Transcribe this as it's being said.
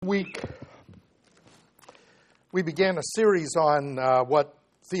week, we began a series on what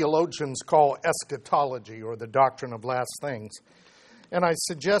theologians call eschatology, or the doctrine of last things. And I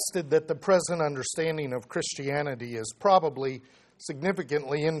suggested that the present understanding of Christianity is probably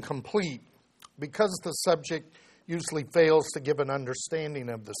significantly incomplete because the subject usually fails to give an understanding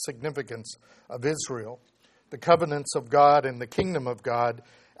of the significance of Israel, the covenants of God, and the kingdom of God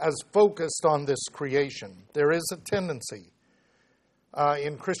as focused on this creation. There is a tendency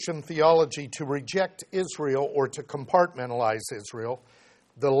in Christian theology to reject Israel or to compartmentalize Israel,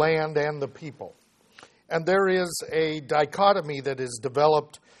 the land and the people. And there is a dichotomy that is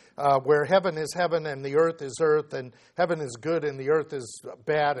developed where heaven is heaven and the earth is earth, and heaven is good and the earth is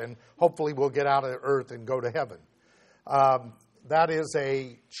bad, and hopefully we'll get out of earth and go to heaven. That is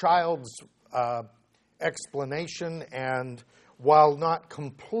a child's explanation, and while not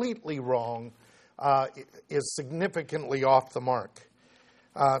completely wrong, is significantly off the mark.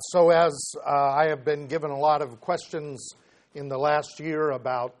 So as I have been given a lot of questions in the last year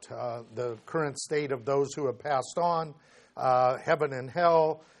about the current state of those who have passed on, heaven and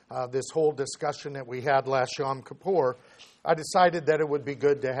hell, this whole discussion that we had last Yom Kippur, I decided that it would be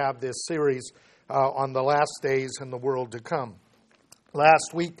good to have this series on the last days and the world to come.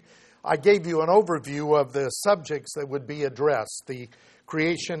 Last week, I gave you an overview of the subjects that would be addressed: the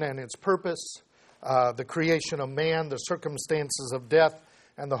creation and its purpose, the creation of man, the circumstances of death,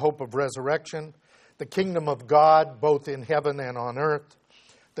 and the hope of resurrection, the kingdom of God, both in heaven and on earth,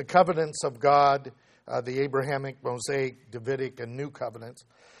 the covenants of God, the Abrahamic, Mosaic, Davidic, and New Covenants,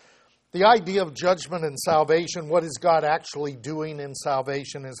 the idea of judgment and salvation. What is God actually doing in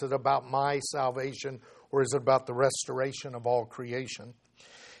salvation? Is it about my salvation, or is it about the restoration of all creation?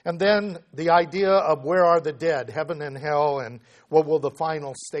 And then the idea of where are the dead, heaven and hell, and what will the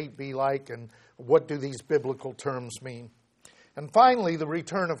final state be like, and what do these biblical terms mean? And finally, the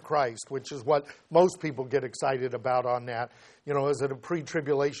return of Christ, which is what most people get excited about on that. You know, is it a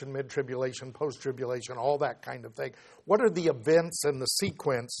pre-tribulation, mid-tribulation, post-tribulation, all that kind of thing? What are the events and the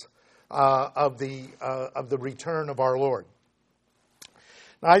sequence of the return of our Lord?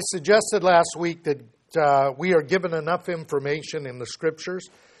 Now, I suggested last week that we are given enough information in the Scriptures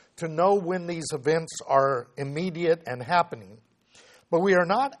to know when these events are immediate and happening, but we are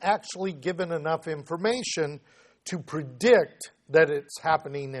not actually given enough information to predict that it's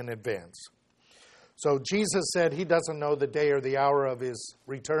happening in advance. So Jesus said he doesn't know the day or the hour of his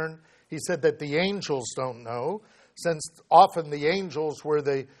return. He said that the angels don't know, since often the angels were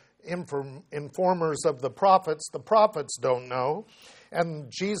the informers of the prophets don't know.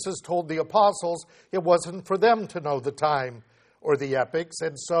 And Jesus told the apostles it wasn't for them to know the time or the epochs,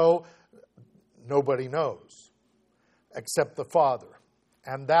 and so nobody knows except the Father.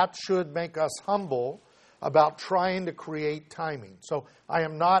 And that should make us humble about trying to create timing. So I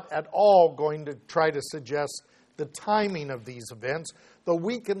am not at all going to try to suggest the timing of these events, though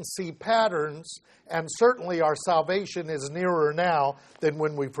we can see patterns, and certainly our salvation is nearer now than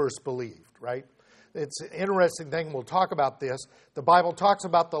when we first believed, right? It's an interesting thing. We'll talk about this. The Bible talks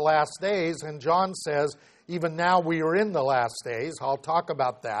about the last days, and John says, even now we are in the last days. I'll talk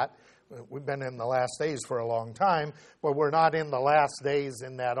about that. We've been in the last days for a long time, but we're not in the last days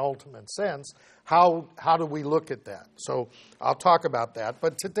in that ultimate sense. How do we look at that? So I'll talk about that.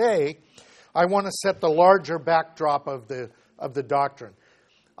 But today, I want to set the larger backdrop of the doctrine.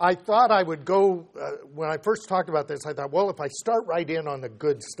 I thought I would go, when I first talked about this, I thought, well, if I start right in on the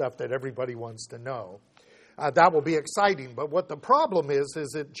good stuff that everybody wants to know, that will be exciting. But what the problem is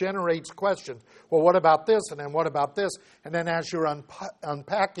it generates questions. Well, what about this? And then what about this? And then as you're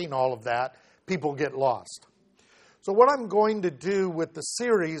unpacking all of that, people get lost. So what I'm going to do with the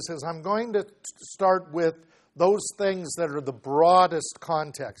series is I'm going to start with those things that are the broadest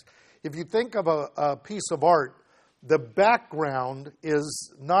context. If you think of a piece of art, the background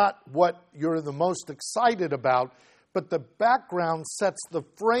is not what you're the most excited about, but the background sets the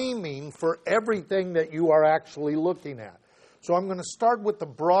framing for everything that you are actually looking at. So I'm going to start with the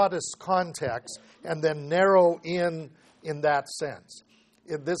broadest context and then narrow in that sense.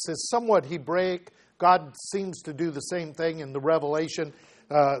 This is somewhat Hebraic. God seems to do the same thing in the Revelation.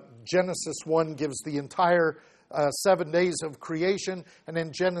 Genesis 1 gives the entire 7 days of creation, and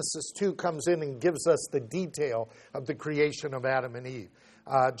then Genesis 2 comes in and gives us the detail of the creation of Adam and Eve.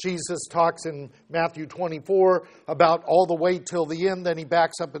 Jesus talks in Matthew 24 about all the way till the end, then he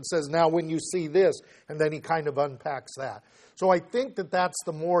backs up and says, now when you see this, and then he kind of unpacks that. So I think that that's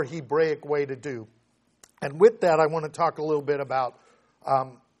the more Hebraic way to do. And with that, I want to talk a little bit about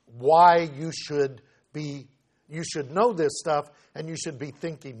why you should know this stuff, and you should be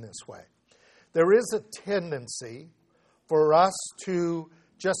thinking this way. There is a tendency for us to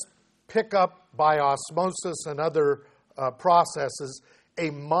just pick up by osmosis and other processes a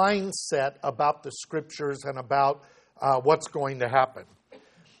mindset about the Scriptures and about what's going to happen.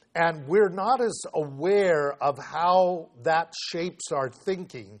 And we're not as aware of how that shapes our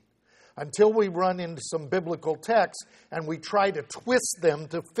thinking until we run into some biblical texts and we try to twist them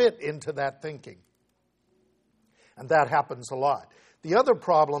to fit into that thinking. And that happens a lot. The other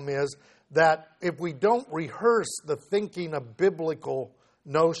problem is that if we don't rehearse the thinking of biblical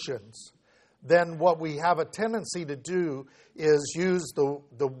notions, then what we have a tendency to do is use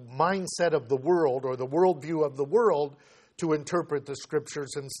the mindset of the world or the worldview of the world to interpret the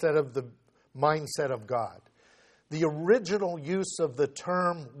Scriptures instead of the mindset of God. The original use of the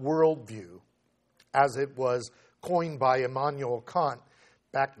term worldview, as it was coined by Immanuel Kant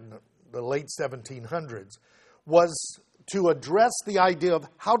back in the late 1700s, was to address the idea of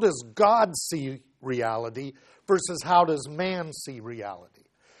how does God see reality versus how does man see reality.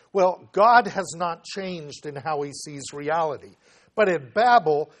 Well, God has not changed in how he sees reality. But at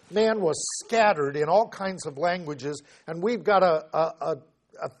Babel, man was scattered in all kinds of languages, and we've got a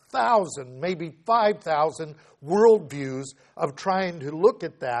 1,000, maybe 5,000 worldviews of trying to look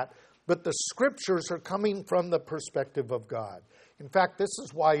at that, but the Scriptures are coming from the perspective of God. In fact, this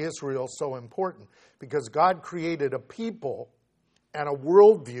is why Israel is so important, because God created a people and a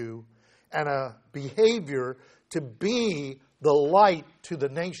worldview and a behavior to be the light to the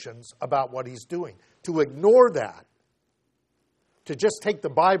nations about what he's doing. To ignore that, to just take the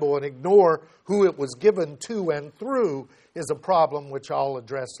Bible and ignore who it was given to and through, is a problem which I'll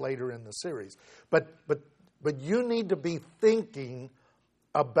address later in the series. But you need to be thinking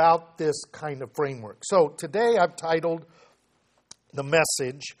about this kind of framework. So today I've titled the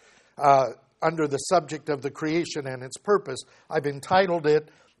message under the subject of the creation and its purpose. I've entitled it,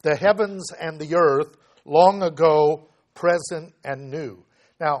 The Heavens and the Earth, Long Ago, Present and New.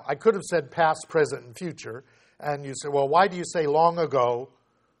 Now, I could have said past, present, and future. And you say, well, why do you say long ago,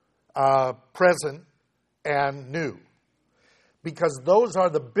 present, and new? Because those are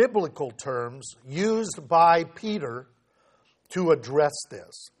the biblical terms used by Peter to address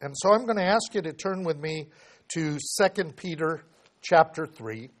this. And so I'm going to ask you to turn with me to 2 Peter chapter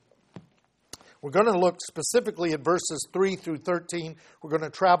 3. We're going to look specifically at verses 3 through 13. We're going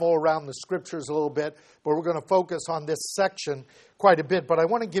to travel around the Scriptures a little bit, but we're going to focus on this section quite a bit. But I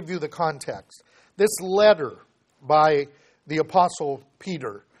want to give you the context. This letter by the Apostle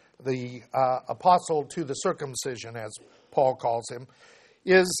Peter, the apostle to the circumcision, as Paul calls him,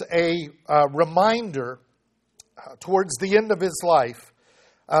 is a reminder towards the end of his life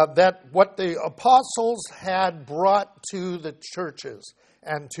that what the apostles had brought to the churches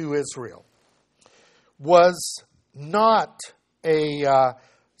and to Israel was not a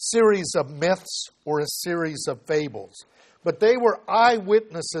series of myths or a series of fables, but they were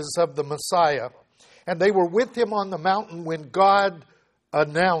eyewitnesses of the Messiah, and they were with him on the mountain when God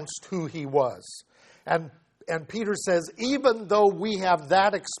announced who he was. And Peter says, even though we have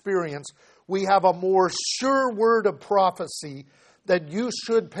that experience, we have a more sure word of prophecy that you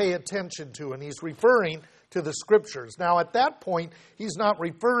should pay attention to. And he's referring to the Scriptures. Now, at that point, he's not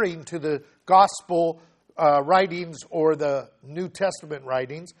referring to the gospel writings or the New Testament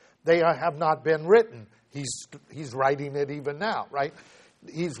writings. They have not been written. He's writing it even now, right?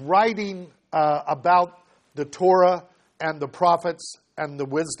 He's writing about the Torah and the prophets and the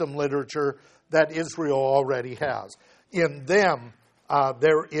wisdom literature that Israel already has. In them,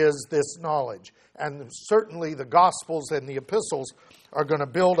 there is this knowledge. And certainly the Gospels and the epistles are going to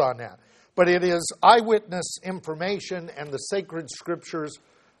build on that. But it is eyewitness information, and the sacred Scriptures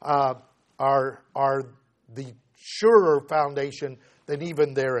are the surer foundation than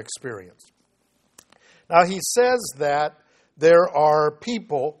even their experience. Now, he says that there are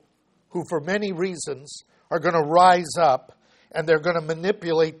people who, for many reasons, are going to rise up and they're going to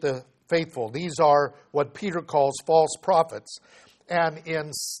manipulate the faithful. These are what Peter calls false prophets. And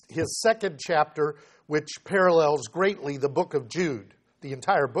in his second chapter, which parallels greatly the book of Jude, the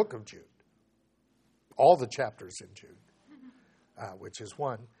entire book of Jude, all the chapters in Jude, which is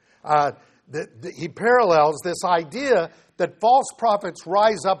one, he parallels this idea that false prophets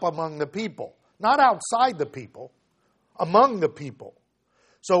rise up among the people, not outside the people, among the people.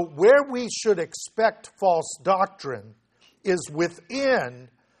 So where we should expect false doctrine is within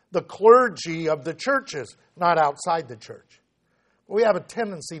the clergy of the churches, not outside the church. We have a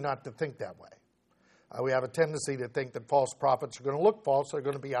tendency not to think that way. We have a tendency to think that false prophets are going to look false, they're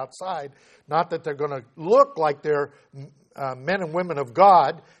going to be outside. Not that they're going to look like they're men and women of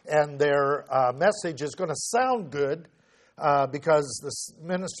God and their message is going to sound good, because the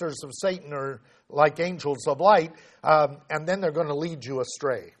ministers of Satan are like angels of light, and then they're going to lead you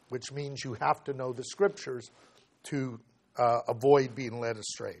astray, which means you have to know the Scriptures to avoid being led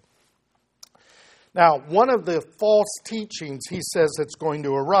astray. Now, one of the false teachings he says that's going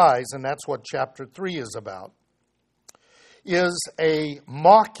to arise, and that's what chapter 3 is about, is a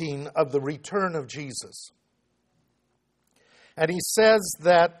mocking of the return of Jesus. And he says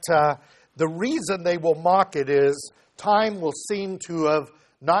that the reason they will mock it is time will seem to have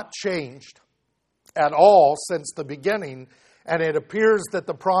not changed at all since the beginning, and it appears that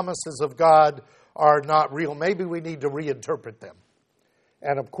the promises of God are not real. Maybe we need to reinterpret them.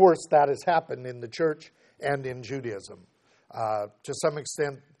 And of course, that has happened in the church and in Judaism. To some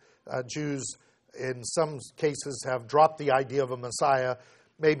extent, Jews in some cases have dropped the idea of a Messiah,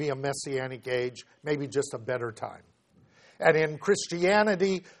 maybe a messianic age, maybe just a better time. And in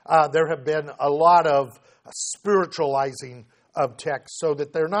Christianity, there have been a lot of spiritualizing of texts, so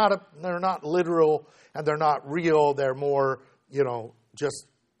that they're not literal and they're not real. They're more, just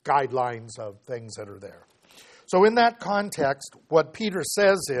guidelines of things that are there. So in that context, what Peter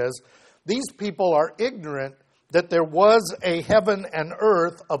says is, these people are ignorant that there was a heaven and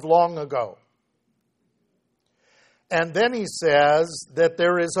earth of long ago. And then he says that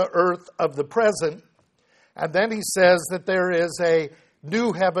there is an earth of the present. And then he says that there is a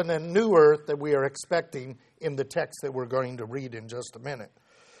new heaven and new earth that we are expecting in the text that we're going to read in just a minute.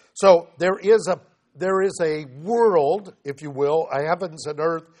 So there is a world, if you will, a heavens and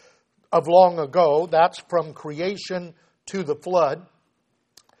earth of long ago. That's from creation to the flood.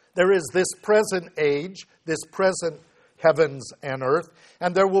 There is this present age, this present heavens and earth,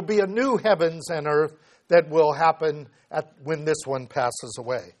 and there will be a new heavens and earth that will happen when this one passes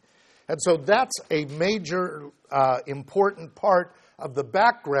away. And so that's a major, important part of the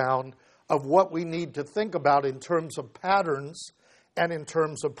background of what we need to think about in terms of patterns and in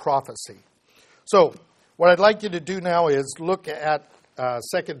terms of prophecy. So what I'd like you to do now is look at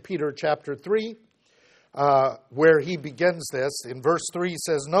 2 Peter chapter 3, where he begins this. In verse 3 he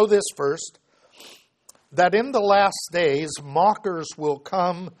says, "Know this first, that in the last days mockers will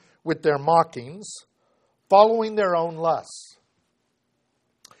come with their mockings, following their own lusts."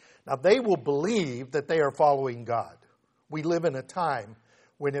 Now, they will believe that they are following God. We live in a time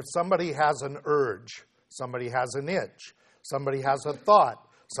when if somebody has an urge, somebody has an itch, somebody has a thought,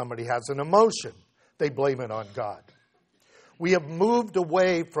 somebody has an emotion, they blame it on God. We have moved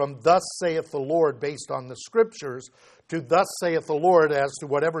away from "thus saith the Lord" based on the Scriptures to "thus saith the Lord" as to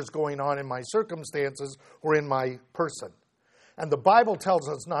whatever's going on in my circumstances or in my person. And the Bible tells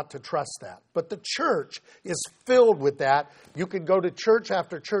us not to trust that. But the church is filled with that. You can go to church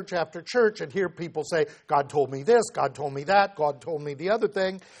after church after church and hear people say, "God told me this, God told me that, God told me the other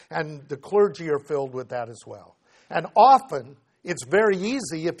thing." And the clergy are filled with that as well. And often, it's very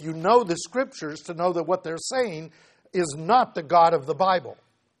easy, if you know the Scriptures, to know that what they're saying is not the God of the Bible.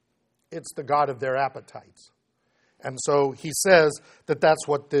 It's the God of their appetites. And so he says that that's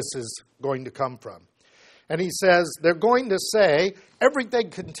what this is going to come from. And he says they're going to say everything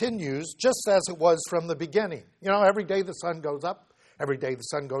continues just as it was from the beginning. Every day the sun goes up, every day the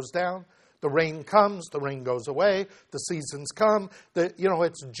sun goes down. The rain comes, the rain goes away, the seasons come.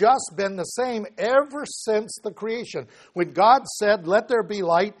 It's just been the same ever since the creation. When God said, "Let there be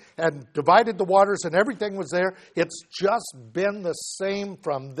light," and divided the waters and everything was there, it's just been the same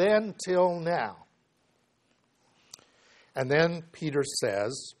from then till now. And then Peter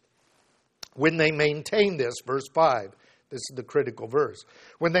says, when they maintain this, verse 5, this is the critical verse.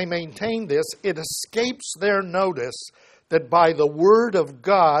 When they maintain this, it escapes their notice that by the word of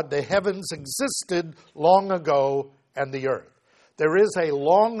God, the heavens existed long ago and the earth. There is a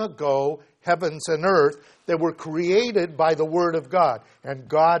long ago heavens and earth that were created by the word of God. And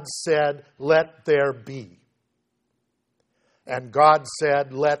God said, "Let there be." And God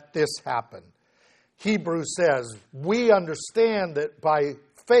said, "Let this happen." Hebrews says, we understand that by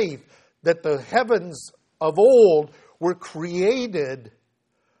faith, that the heavens of old were created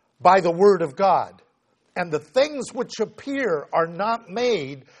by the word of God. And the things which appear are not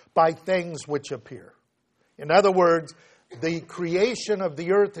made by things which appear. In other words, the creation of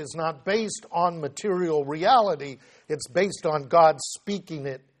the earth is not based on material reality. It's based on God speaking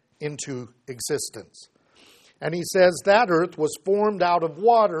it into existence. And he says that earth was formed out of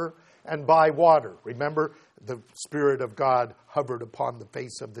water and by water. Remember, the Spirit of God hovered upon the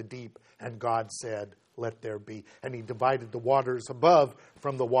face of the deep, and God said, "Let there be." And he divided the waters above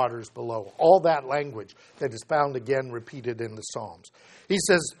from the waters below. All that language that is found again repeated in the Psalms. He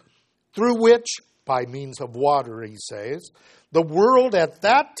says, through which, by means of water, he says, the world at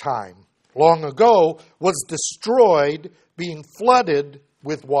that time long ago, was destroyed, being flooded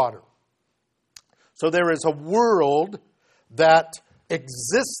with water. So there is a world that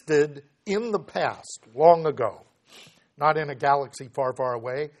existed in the past, long ago. Not in a galaxy far, far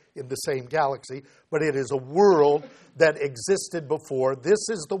away, in the same galaxy, but it is a world that existed before. This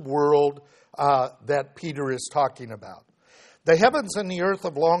is the world that Peter is talking about. The heavens and the earth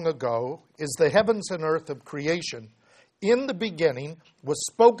of long ago is the heavens and earth of creation. In the beginning was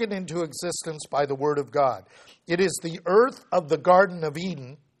spoken into existence by the word of God. It is the earth of the Garden of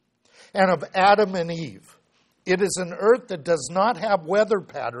Eden and of Adam and Eve. It is an earth that does not have weather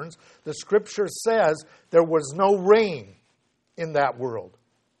patterns. The scripture says there was no rain in that world.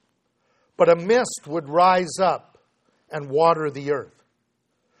 But a mist would rise up and water the earth.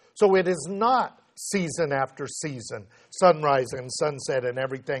 So it is not season after season, sunrise and sunset and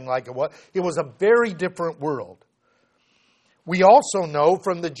everything like it was. It was a very different world. We also know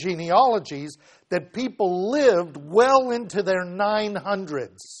from the genealogies that people lived well into their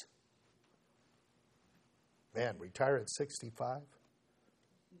 900s. Man, retire at 65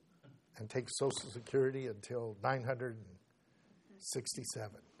 and take Social Security until 967,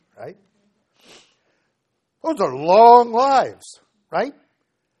 right? Those are long lives, right?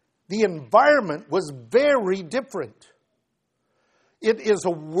 The environment was very different. It is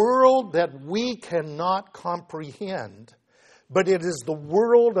a world that we cannot comprehend, but it is the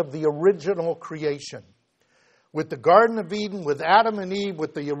world of the original creation. With the Garden of Eden, with Adam and Eve,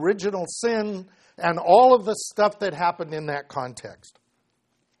 with the original sin, and all of the stuff that happened in that context.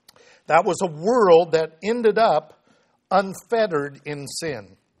 That was a world that ended up unfettered in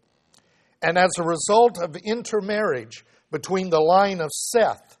sin. And as a result of intermarriage between the line of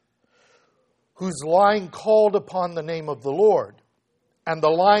Seth, whose line called upon the name of the Lord, and the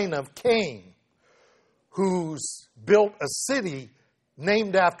line of Cain, who's built a city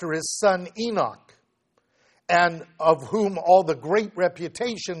named after his son Enoch, and of whom all the great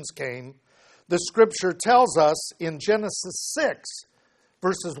reputations came, the scripture tells us in Genesis 6,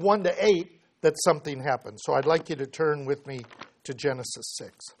 verses 1 to 8, that something happened. So I'd like you to turn with me to Genesis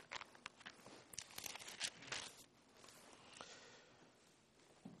 6.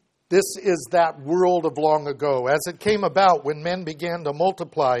 This is that world of long ago. As it came about when men began to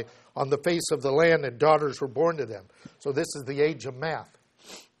multiply on the face of the land and daughters were born to them. So this is the age of math.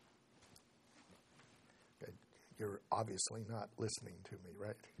 You're obviously not listening to me,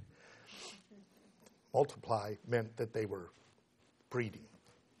 right? Multiply meant that they were breeding,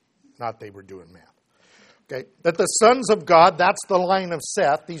 not they were doing math. Okay, that the sons of God, that's the line of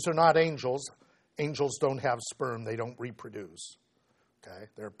Seth. These are not angels. Angels don't have sperm. They don't reproduce. Okay,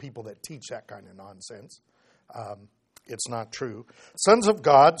 there are people that teach that kind of nonsense. It's not true. Sons of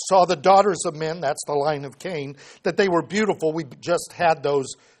God saw the daughters of men, that's the line of Cain, that they were beautiful. We just had those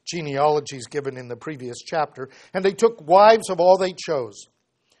genealogies given in the previous chapter. And they took wives of all they chose.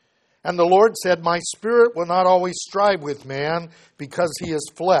 And the Lord said, my spirit will not always strive with man because he is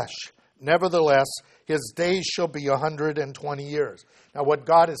flesh. Nevertheless, his days shall be 120 years. Now what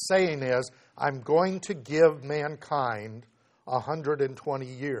God is saying is, I'm going to give mankind 120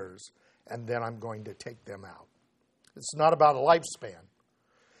 years, and then I'm going to take them out. It's not about a lifespan.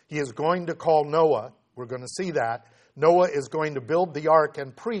 He is going to call Noah. We're going to see that. Noah is going to build the ark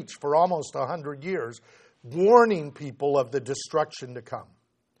and preach for almost 100 years, warning people of the destruction to come,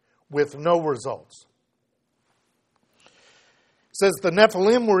 with no results. It says, the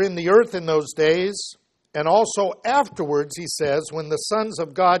Nephilim were in the earth in those days, and also afterwards, he says, when the sons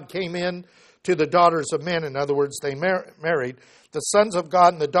of God came in to the daughters of men, in other words, they married, the sons of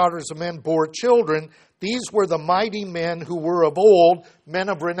God and the daughters of men bore children. These were the mighty men who were of old, men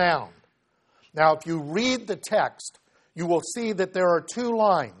of renown. Now, if you read the text, you will see that there are two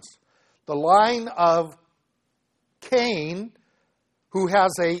lines. The line of Cain, who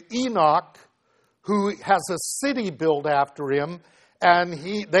has a Enoch, who has a city built after him, and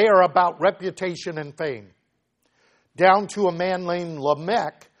they are about reputation and fame. Down to a man named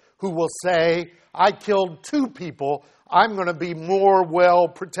Lamech, who will say, I killed 2 people, I'm going to be more well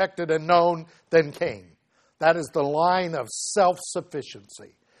protected and known than Cain. That is the line of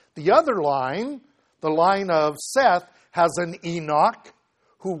self-sufficiency. The other line, the line of Seth, has an Enoch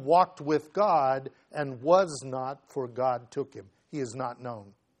who walked with God and was not, for God took him. He is not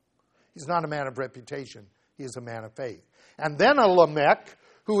known. He's not a man of reputation. He is a man of faith. And then a Lamech,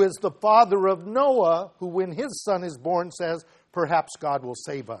 who is the father of Noah, who when his son is born says, perhaps God will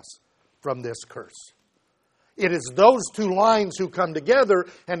save us from this curse. It is those two lines who come together,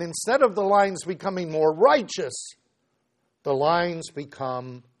 and instead of the lines becoming more righteous, the lines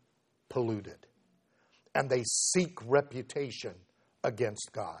become polluted. And they seek reputation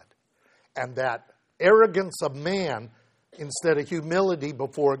against God. And that arrogance of man instead of humility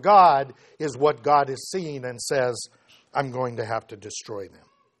before God is what God is seeing and says, I'm going to have to destroy them.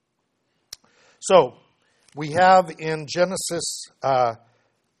 So, we have in Genesis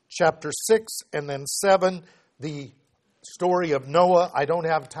chapter 6 and then 7, the story of Noah. I don't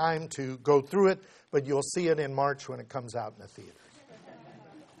have time to go through it, but you'll see it in March when it comes out in the theaters.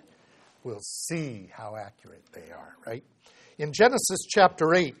 We'll see how accurate they are, right? In Genesis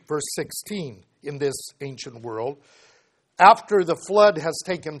chapter 8, verse 16, in this ancient world, after the flood has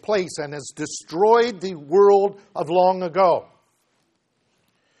taken place and has destroyed the world of long ago,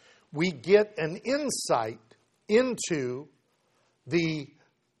 we get an insight into the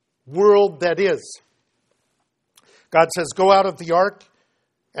world that is. God says, go out of the ark,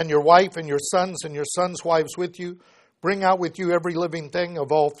 and your wife and your sons' wives with you. Bring out with you every living thing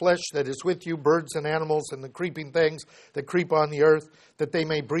of all flesh that is with you, birds and animals and the creeping things that creep on the earth, that they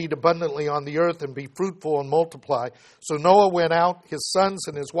may breed abundantly on the earth and be fruitful and multiply. So Noah went out, his sons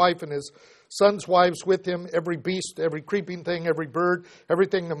and his wife and his sons' wives with him. Every beast, every creeping thing, every bird,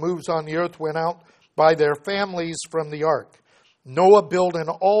 everything that moves on the earth went out by their families from the ark. Noah built an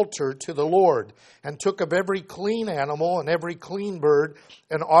altar to the Lord and took of every clean animal and every clean bird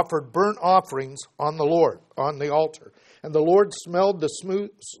and offered burnt offerings on the altar. And the Lord smelled the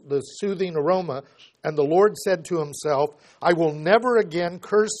soothing aroma, and the Lord said to himself, I will never again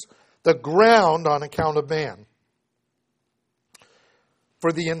curse the ground on account of man.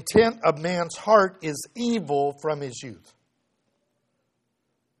 For the intent of man's heart is evil from his youth.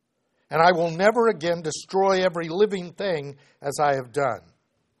 And I will never again destroy every living thing as I have done.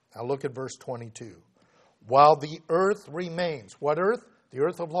 Now look at verse 22. While the earth remains. What earth? The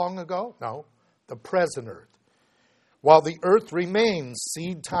earth of long ago? No, the present earth. While the earth remains,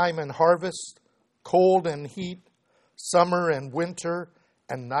 seed time and harvest, cold and heat, summer and winter,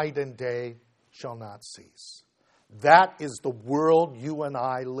 and night and day shall not cease. That is the world you and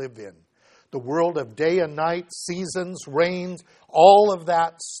I live in. The world of day and night, seasons, rains, all of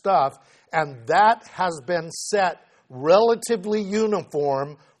that stuff. And that has been set relatively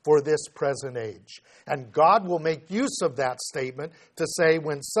uniform for this present age. And God will make use of that statement to say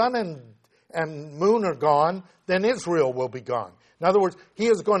when sun and moon are gone, then Israel will be gone. In other words, he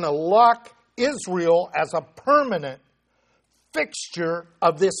is going to lock Israel as a permanent fixture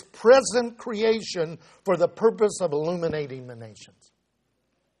of this present creation for the purpose of illuminating the nations.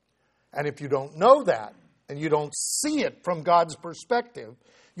 And if you don't know that, and you don't see it from God's perspective,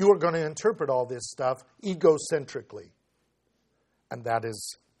 you are going to interpret all this stuff egocentrically. And that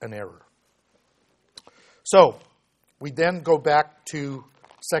is an error. So, we then go back to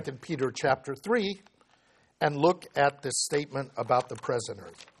 2 Peter chapter 3 and look at this statement about the present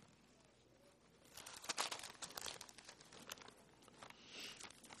earth.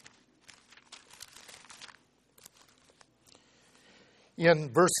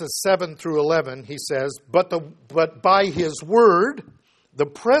 In verses 7 through 11, he says, But by his word, the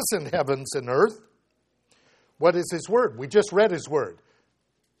present heavens and earth. What is his word? We just read his word.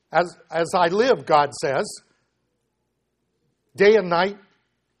 As I live, God says, day and night,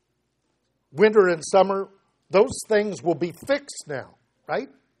 winter and summer, those things will be fixed now, right?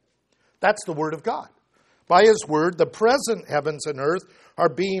 That's the word of God. By his word, the present heavens and earth are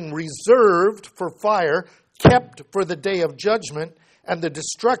being reserved for fire, kept for the day of judgment and the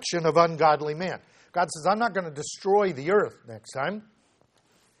destruction of ungodly men. God says, I'm not going to destroy the earth next time.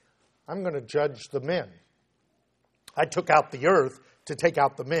 I'm going to judge the men. I took out the earth to take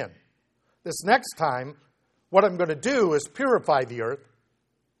out the men. This next time, what I'm going to do is purify the earth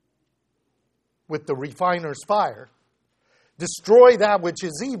with the refiner's fire, destroy that which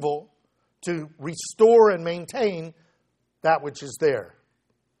is evil to restore and maintain that which is there.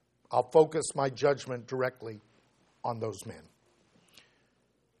 I'll focus my judgment directly on those men.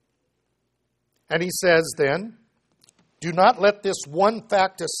 And he says then, do not let this one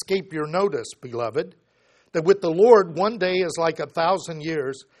fact escape your notice, beloved, that with the Lord 1 day is like 1,000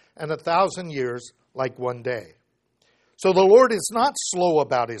 years, and 1,000 years like 1 day. So the Lord is not slow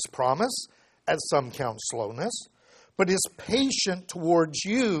about his promise, as some count slowness, but is patient towards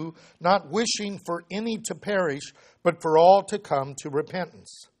you, not wishing for any to perish, but for all to come to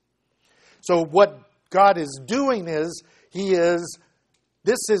repentance. So what God is doing is,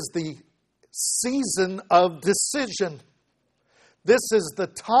 this is the season of decision. This is the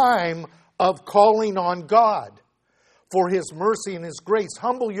time of calling on God for his mercy and his grace.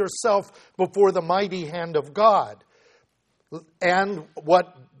 Humble yourself before the mighty hand of God. And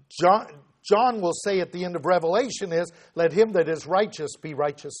what John will say at the end of Revelation is, let him that is righteous be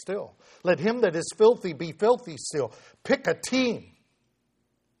righteous still. Let him that is filthy be filthy still. Pick a team.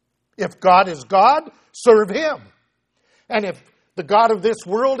 If God is God, serve Him. And if the God of this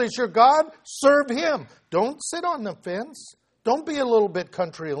world is your God, serve Him. Don't sit on the fence. Don't be a little bit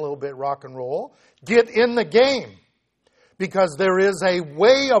country, a little bit rock and roll. Get in the game. Because there is a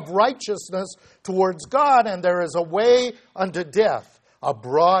way of righteousness towards God, and there is a way unto death, a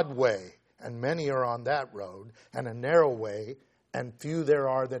broad way, and many are on that road, and a narrow way, and few there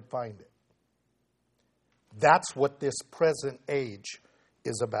are that find it. That's what this present age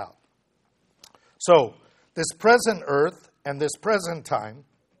is about. So, this present earth and this present time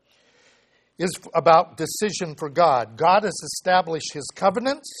is about decision for God. God has established His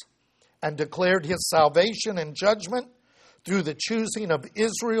covenants and declared His salvation and judgment through the choosing of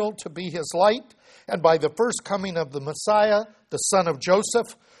Israel to be His light, and by the first coming of the Messiah, the son of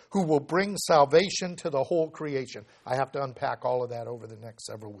Joseph, who will bring salvation to the whole creation. I have to unpack all of that over the next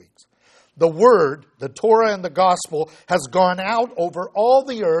several weeks. The Word, the Torah and the Gospel, has gone out over all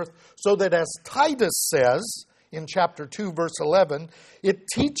the earth so that, as Titus says in chapter 2, verse 11, it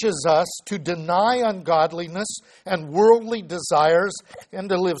teaches us to deny ungodliness and worldly desires and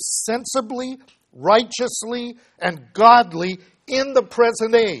to live sensibly, righteously, and godly in the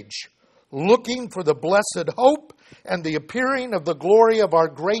present age, looking for the blessed hope and the appearing of the glory of our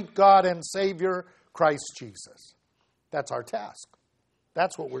great God and Savior, Christ Jesus. That's our task.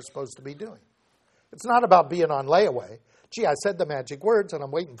 That's what we're supposed to be doing. It's not about being on layaway. Gee, I said the magic words and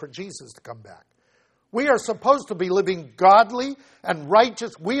I'm waiting for Jesus to come back. We are supposed to be living godly and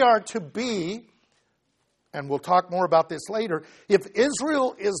righteous. We are to be, and we'll talk more about this later, if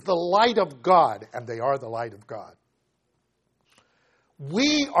Israel is the light of God, and they are the light of God,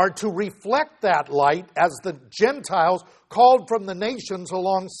 we are to reflect that light as the Gentiles called from the nations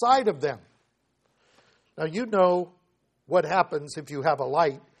alongside of them. Now, you know what happens if you have a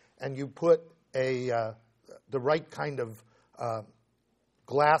light and you put the right kind of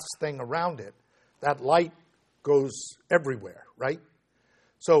glass thing around it. That light goes everywhere, right?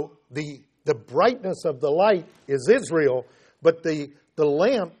 So the brightness of the light is Israel, but the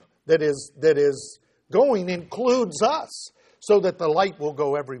lamp that is going includes us, so that the light will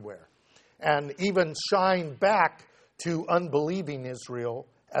go everywhere and even shine back to unbelieving Israel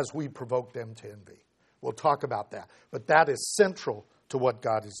as we provoke them to envy. We'll talk about that. But that is central to what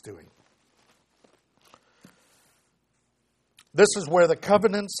God is doing. This is where the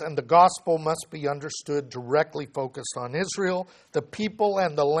covenants and the gospel must be understood directly focused on Israel, the people,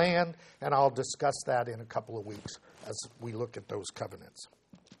 and the land, and I'll discuss that in a couple of weeks as we look at those covenants.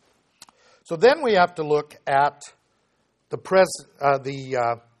 So then we have to look at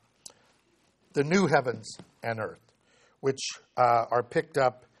the new heavens and earth, which are picked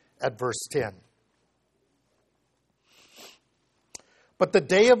up at verse 10. But the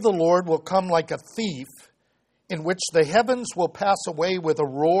day of the Lord will come like a thief, in which the heavens will pass away with a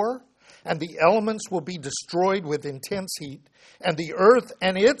roar, and the elements will be destroyed with intense heat, and the earth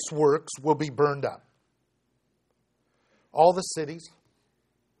and its works will be burned up. All the cities,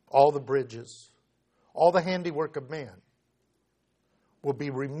 all the bridges, all the handiwork of man will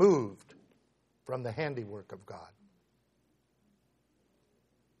be removed from the handiwork of God.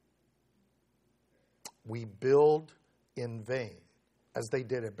 We build in vain, as they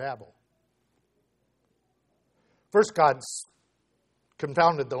did at Babel. First, God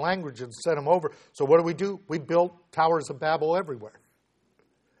confounded the language and sent them over. So what do? We built towers of Babel everywhere.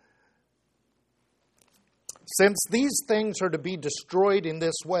 Since these things are to be destroyed in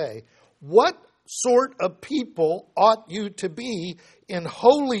this way, what sort of people ought you to be in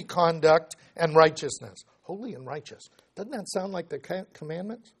holy conduct and righteousness? Holy and righteous. Doesn't that sound like the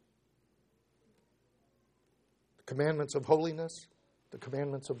commandments? The commandments of holiness, the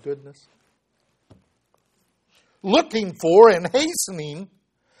commandments of goodness. Looking for and hastening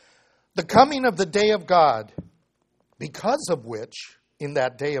the coming of the day of God, because of which, in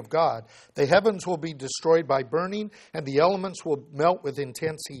that day of God, the heavens will be destroyed by burning, and the elements will melt with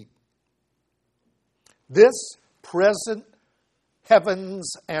intense heat. This present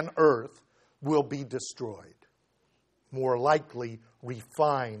heavens and earth will be destroyed, more likely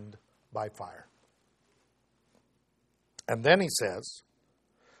refined by fire. And then he says,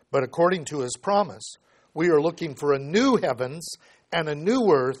 but according to his promise, we are looking for a new heavens and a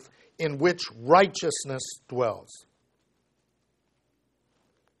new earth in which righteousness dwells.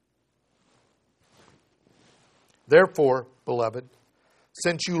 Therefore, beloved,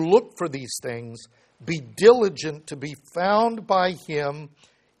 since you look for these things, be diligent to be found by him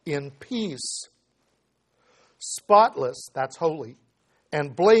in peace, spotless, that's holy,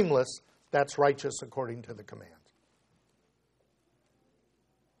 and blameless, that's righteous according to the command.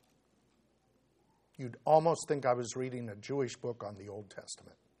 You'd almost think I was reading a Jewish book on the Old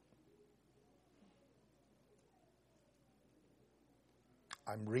Testament.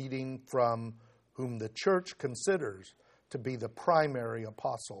 I'm reading from whom the church considers to be the primary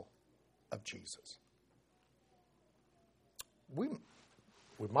apostle of Jesus. We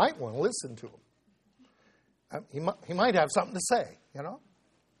might want to listen to him. He might have something to say, you know.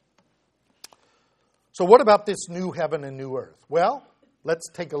 So what about this new heaven and new earth? Well, let's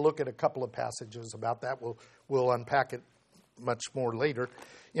take a look at a couple of passages about that. We'll unpack it much more later.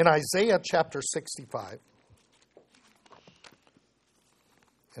 In Isaiah chapter 65,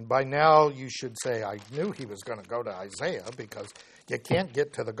 and by now you should say, I knew he was going to go to Isaiah, because you can't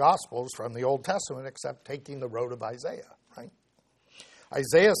get to the Gospels from the Old Testament except taking the road of Isaiah, right?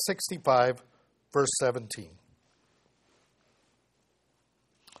 Isaiah 65, verse 17.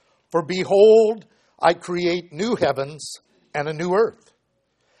 For behold, I create new heavens and a new earth,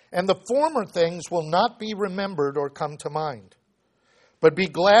 and the former things will not be remembered or come to mind. But be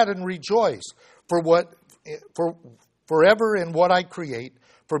glad and rejoice forever in what I create.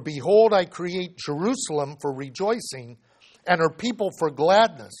 For behold, I create Jerusalem for rejoicing, and her people for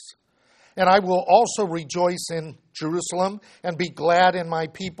gladness. And I will also rejoice in Jerusalem, and be glad in my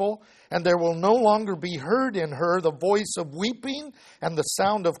people. And there will no longer be heard in her the voice of weeping and the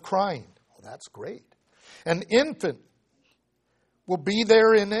sound of crying. Well, that's great. An infant will be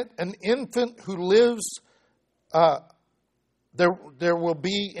there in it, an infant who lives. There will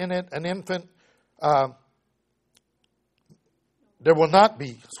be in it an infant. There will not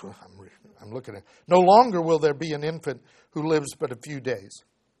be. I'm looking at. No longer will there be an infant who lives but a few days,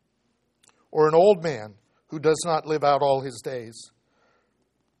 or an old man who does not live out all his days.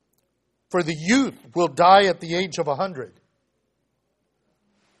 For the youth will die at the age of 100.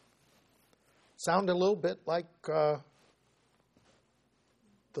 Sound a little bit like the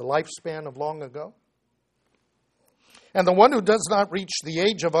lifespan of long ago? And the one who does not reach the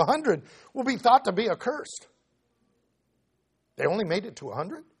age of 100 will be thought to be accursed. They only made it to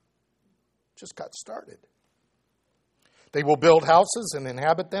 100? Just got started. They will build houses and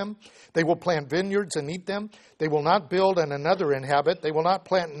inhabit them. They will plant vineyards and eat them. They will not build and another inhabit. They will not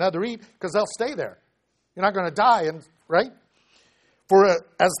plant and another eat, because they'll stay there. You're not going to die, right? For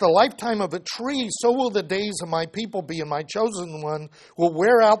as the lifetime of a tree, so will the days of my people be, and my chosen one will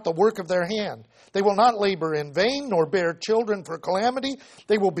wear out the work of their hand. They will not labor in vain, nor bear children for calamity.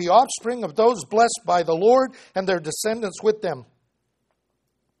 They will be offspring of those blessed by the Lord, and their descendants with them.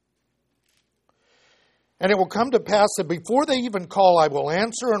 And it will come to pass that before they even call, I will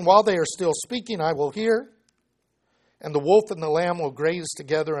answer, and while they are still speaking, I will hear. And the wolf and the lamb will graze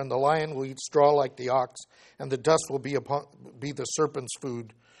together, and the lion will eat straw like the ox, and the dust will be the serpent's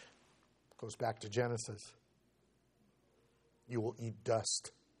food. Goes back to Genesis. You will eat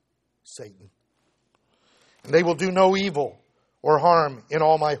dust, Satan. And they will do no evil or harm in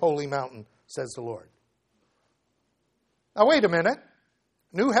all my holy mountain, says the Lord. Now wait a minute.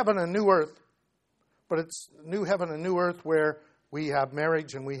 New heaven and new earth. But it's new heaven and new earth where we have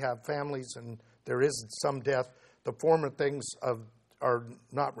marriage and we have families and there is some death. The former things are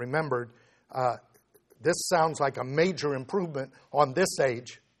not remembered. This sounds like a major improvement on this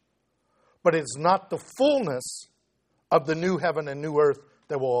age, but it's not the fullness of the new heaven and new earth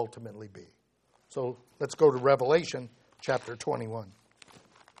that will ultimately be. So let's go to Revelation chapter 21.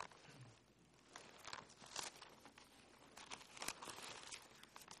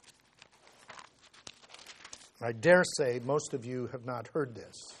 I dare say most of you have not heard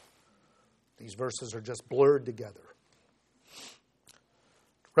this. These verses are just blurred together.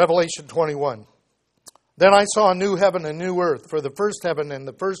 Revelation 21. Then I saw a new heaven and new earth, for the first heaven and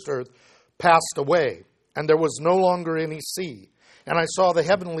the first earth passed away, and there was no longer any sea. And I saw the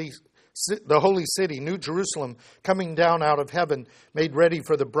holy city, New Jerusalem, coming down out of heaven, made ready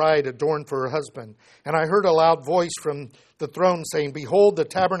for the bride, adorned for her husband. And I heard a loud voice from the throne saying, Behold, the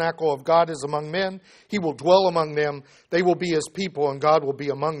tabernacle of God is among men. He will dwell among them. They will be his people, and God will be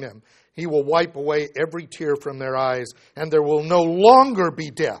among them. He will wipe away every tear from their eyes, and there will no longer be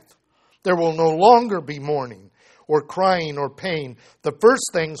death. There will no longer be mourning or crying or pain. The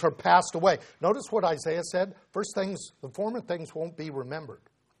first things are passed away. Notice what Isaiah said. The former things won't be remembered.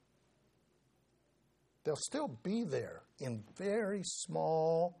 They'll still be there in very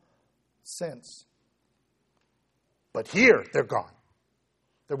small sense. But here, they're gone.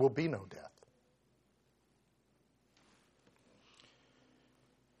 There will be no death.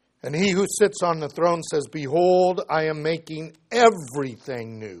 And he who sits on the throne says, Behold, I am making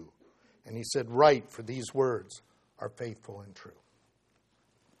everything new. And he said, Write, for these words are faithful and true.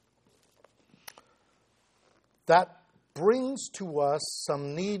 That brings to us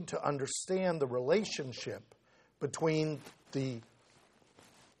some need to understand the relationship between the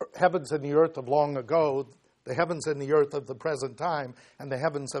heavens and the earth of long ago, the heavens and the earth of the present time, and the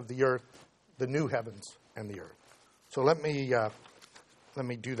heavens of the earth, the new heavens and the earth. So let me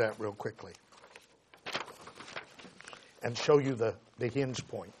do that real quickly and show you the hinge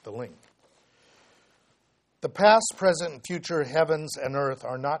point, the link. The past, present, and future heavens and earth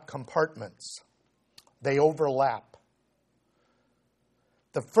are not compartments. They overlap.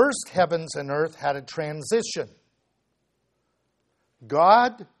 The first heavens and earth had a transition.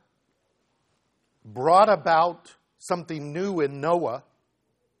 God brought about something new in Noah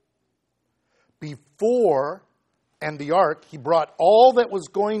before, and the ark. He brought all that was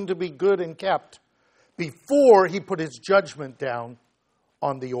going to be good and kept before he put his judgment down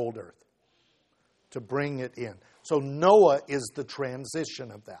on the old earth to bring it in. So Noah is the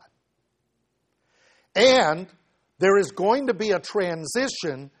transition of that. And there is going to be a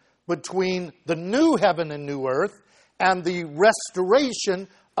transition between the new heaven and new earth and the restoration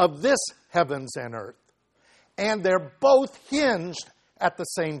of this heavens and earth. And they're both hinged at the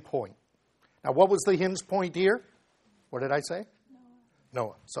same point. Now, what was the hinge point here? What did I say?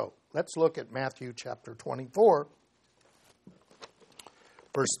 Noah. So let's look at Matthew chapter 24,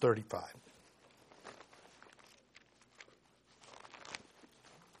 verse 35.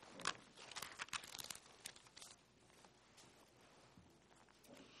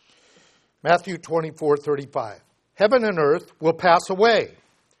 Matthew 24:35. Heaven and earth will pass away,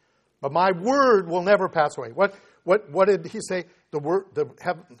 but my word will never pass away. What did he say?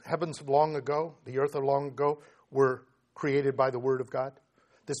 The heavens of long ago, the earth of long ago, were created by the word of God.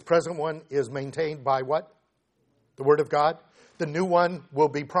 This present one is maintained by what? The word of God. The new one will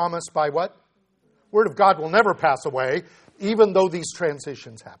be promised by what? Word of God will never pass away, even though these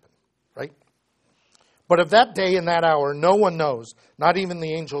transitions happen. Right? But of that day and that hour no one knows, not even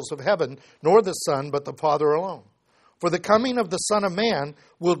the angels of heaven, nor the Son, but the Father alone. For the coming of the Son of Man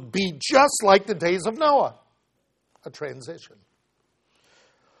will be just like the days of Noah. A transition.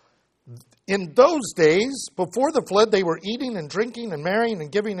 In those days, before the flood, they were eating and drinking and marrying and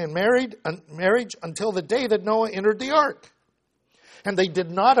giving in marriage until the day that Noah entered the ark. And they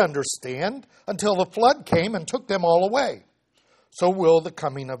did not understand until the flood came and took them all away. So will the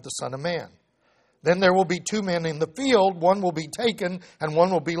coming of the Son of Man. Then there will be two men in the field, one will be taken and one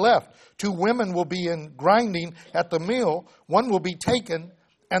will be left. Two women will be in grinding at the mill, one will be taken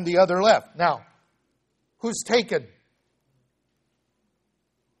and the other left. Now, who's taken?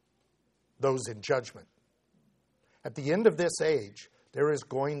 Those in judgment. At the end of this age, there is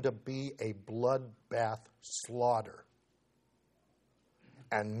going to be a bloodbath slaughter.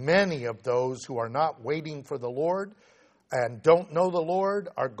 And many of those who are not waiting for the Lord and don't know the Lord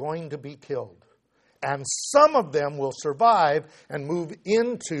are going to be killed. And some of them will survive and move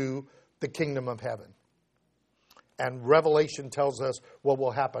into the kingdom of heaven. And Revelation tells us what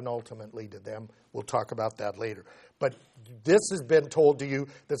will happen ultimately to them. We'll talk about that later. But this has been told to you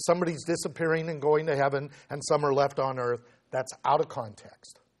that somebody's disappearing and going to heaven and some are left on earth. That's out of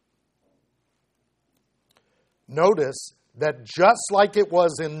context. Notice that just like it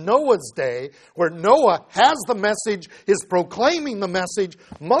was in Noah's day, where Noah has the message, is proclaiming the message,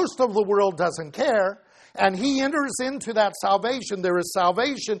 most of the world doesn't care, and he enters into that salvation. There is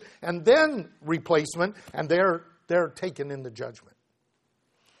salvation and then replacement, and they're taken into judgment.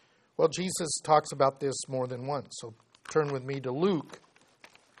 Well, Jesus talks about this more than once, so turn with me to Luke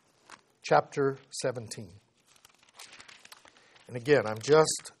chapter 17. And again, I'm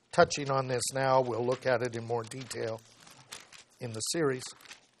just touching on this now. We'll look at it in more detail in the series.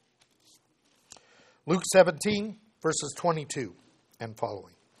 Luke 17, verses 22 and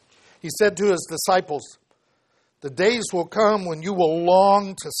following. He said to his disciples, "The days will come when you will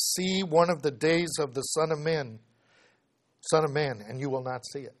long to see one of the days of the Son of Man, and you will not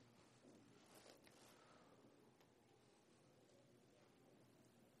see it."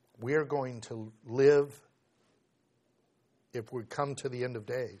 We are going to live, if we come to the end of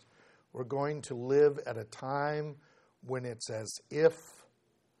days, we're going to live at a time when it's as if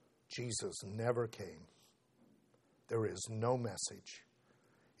Jesus never came. There is no message.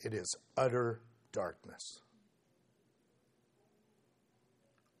 It is utter darkness.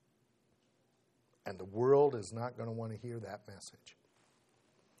 And the world is not going to want to hear that message.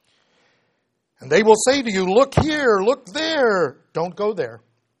 And they will say to you, "Look here, look there." Don't go there.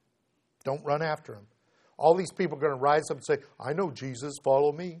 Don't run after him. All these people are going to rise up and say, "I know Jesus,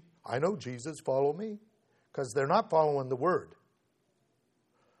 follow me. I know Jesus, follow me." Because they're not following the word.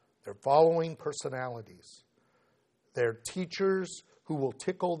 They're following personalities. They're teachers who will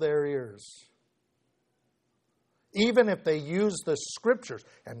tickle their ears. Even if they use the scriptures,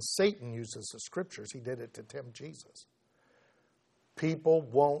 and Satan uses the scriptures, he did it to tempt Jesus. people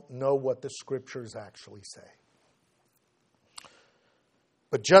won't know what the Scriptures actually say.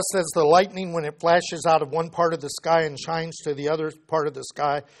 But just as the lightning, when it flashes out of one part of the sky and shines to the other part of the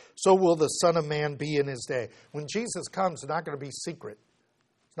sky, so will the Son of Man be in his day. When Jesus comes, it's not going to be secret.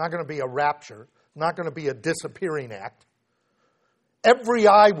 It's not going to be a rapture. It's not going to be a disappearing act. Every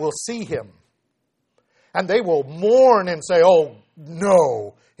eye will see him. And they will mourn and say, oh,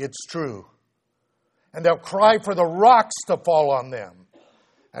 no, it's true. And they'll cry for the rocks to fall on them.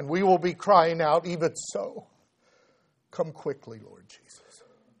 And we will be crying out, even so, come quickly, Lord Jesus.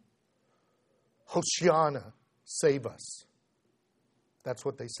 Hosanna, save us. That's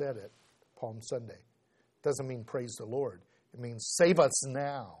what they said at Palm Sunday. Doesn't mean praise the Lord. It means save us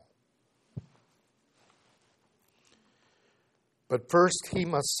now. But first he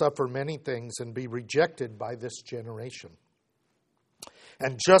must suffer many things and be rejected by this generation.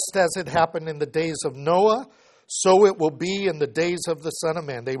 And just as it happened in the days of Noah, so it will be in the days of the Son of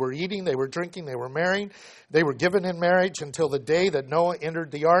Man. They were eating, they were drinking, they were marrying, they were given in marriage until the day that Noah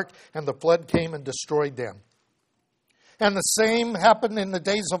entered the ark and the flood came and destroyed them. And the same happened in the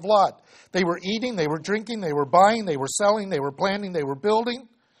days of Lot. They were eating, they were drinking, they were buying, they were selling, they were planting, they were building.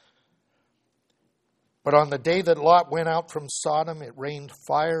 But on the day that Lot went out from Sodom, it rained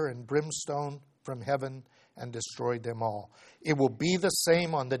fire and brimstone from heaven and destroyed them all. It will be the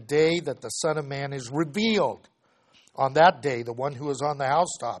same on the day that the Son of Man is revealed. On that day, the one who is on the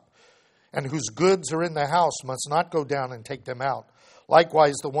housetop and whose goods are in the house must not go down and take them out.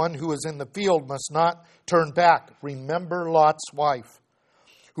 Likewise, the one who is in the field must not turn back. Remember Lot's wife.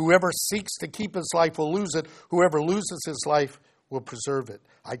 Whoever seeks to keep his life will lose it. Whoever loses his life will preserve it.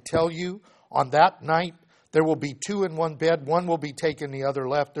 I tell you, on that night, there will be two in one bed. One will be taken, the other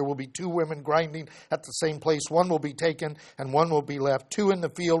left. There will be two women grinding at the same place. One will be taken and one will be left. Two in the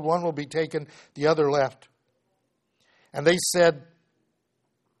field, one will be taken, the other left. And they said,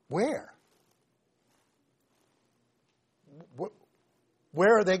 where?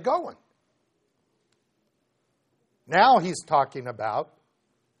 Where are they going? Now he's talking about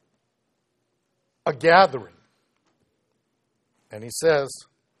a gathering. And he says,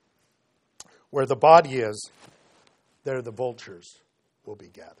 where the body is, there the vultures will be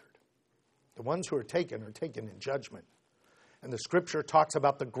gathered. The ones who are taken in judgment. And the Scripture talks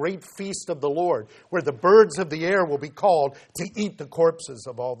about the great feast of the Lord, where the birds of the air will be called to eat the corpses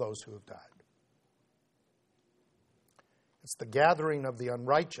of all those who have died. It's the gathering of the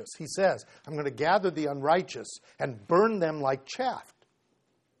unrighteous. He says, I'm going to gather the unrighteous and burn them like chaff.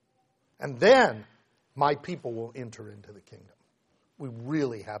 And then my people will enter into the kingdom. We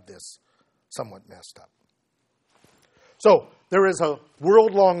really have this somewhat messed up. So, there is a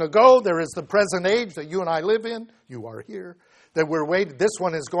world long ago. There is the present age that you and I live in. You are here. That we're waiting. This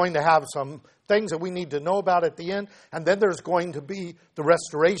one is going to have some things that we need to know about at the end. And then there's going to be the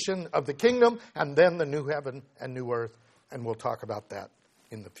restoration of the kingdom. And then the new heaven and new earth. And we'll talk about that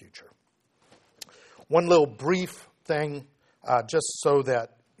in the future. One little brief thing, just so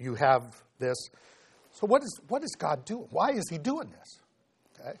that you have this. So what is God doing? Why is he doing this?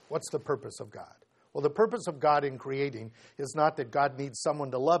 Okay? What's the purpose of God? Well, the purpose of God in creating is not that God needs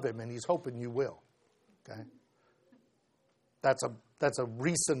someone to love him and he's hoping you will. Okay? That's a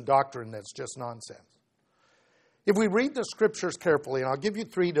recent doctrine that's just nonsense. If we read the Scriptures carefully, and I'll give you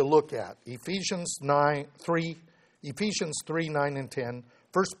three to look at. Ephesians 3, 9 and 10,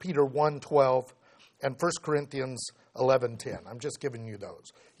 1 Peter 1, 12, and 1 Corinthians 11, 10. I'm just giving you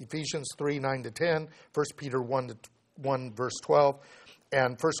those. Ephesians 3, 9 to 10, 1 Peter 1, verse 12,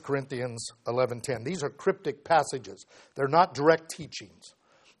 and 1 Corinthians 11, 10. These are cryptic passages. They're not direct teachings.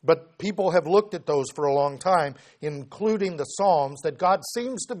 But people have looked at those for a long time, including the Psalms, that God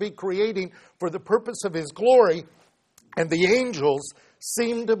seems to be creating for the purpose of his glory, and the angels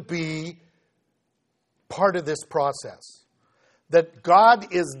seem to be part of this process. That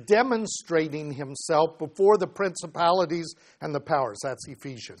God is demonstrating himself before the principalities and the powers. That's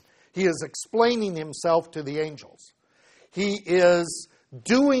Ephesians. He is explaining himself to the angels. He is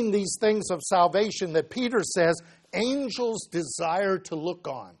doing these things of salvation that Peter says angels desire to look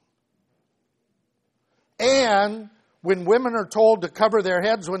on. And when women are told to cover their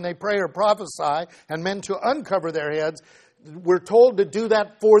heads when they pray or prophesy, and men to uncover their heads, we're told to do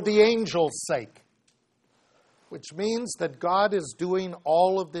that for the angels' sake. Which means that God is doing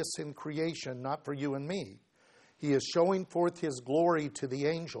all of this in creation, not for you and me. He is showing forth his glory to the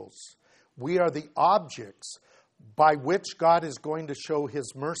angels. We are the objects by which God is going to show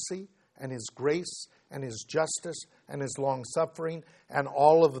his mercy and his grace and his justice and his long-suffering and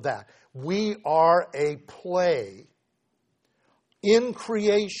all of that. We are a play in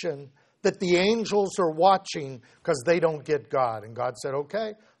creation that the angels are watching because they don't get God. And God said, okay,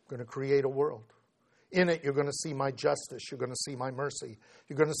 I'm going to create a world. In it, you're going to see my justice. You're going to see my mercy.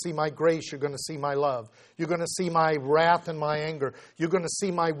 You're going to see my grace. You're going to see my love. You're going to see my wrath and my anger. You're going to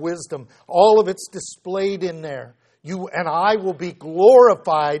see my wisdom. All of it's displayed in there. You and I will be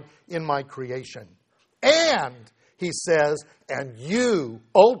glorified in my creation. And, he says, and you,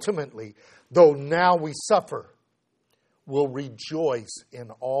 ultimately, though now we suffer, will rejoice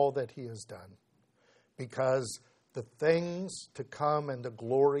in all that he has done. Because the things to come and the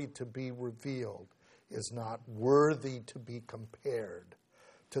glory to be revealed is not worthy to be compared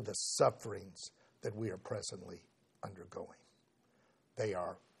to the sufferings that we are presently undergoing. They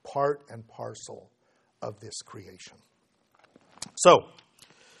are part and parcel of this creation. So,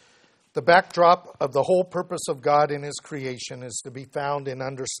 the backdrop of the whole purpose of God in his creation is to be found in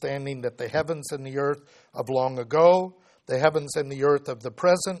understanding that the heavens and the earth of long ago, the heavens and the earth of the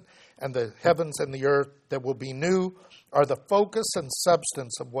present, and the heavens and the earth that will be new are the focus and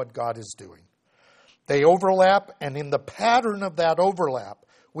substance of what God is doing. They overlap, and in the pattern of that overlap,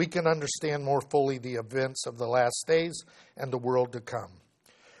 we can understand more fully the events of the last days and the world to come.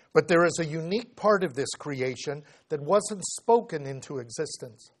 But there is a unique part of this creation that wasn't spoken into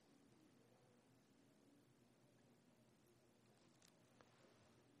existence.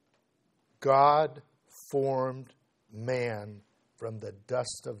 God formed man from the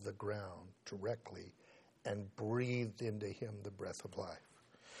dust of the ground directly and breathed into him the breath of life.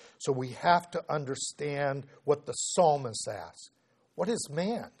 So we have to understand what the psalmist asks. What is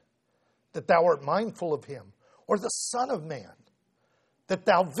man, that thou art mindful of him? Or the Son of Man, that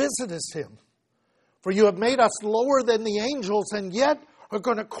thou visitest him? For you have made us lower than the angels, and yet are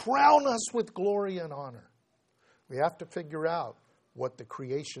going to crown us with glory and honor. We have to figure out what the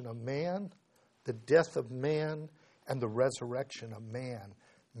creation of man, the death of man, and the resurrection of man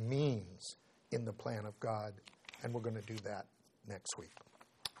means in the plan of God. And we're going to do that next week.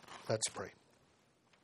 Let's pray.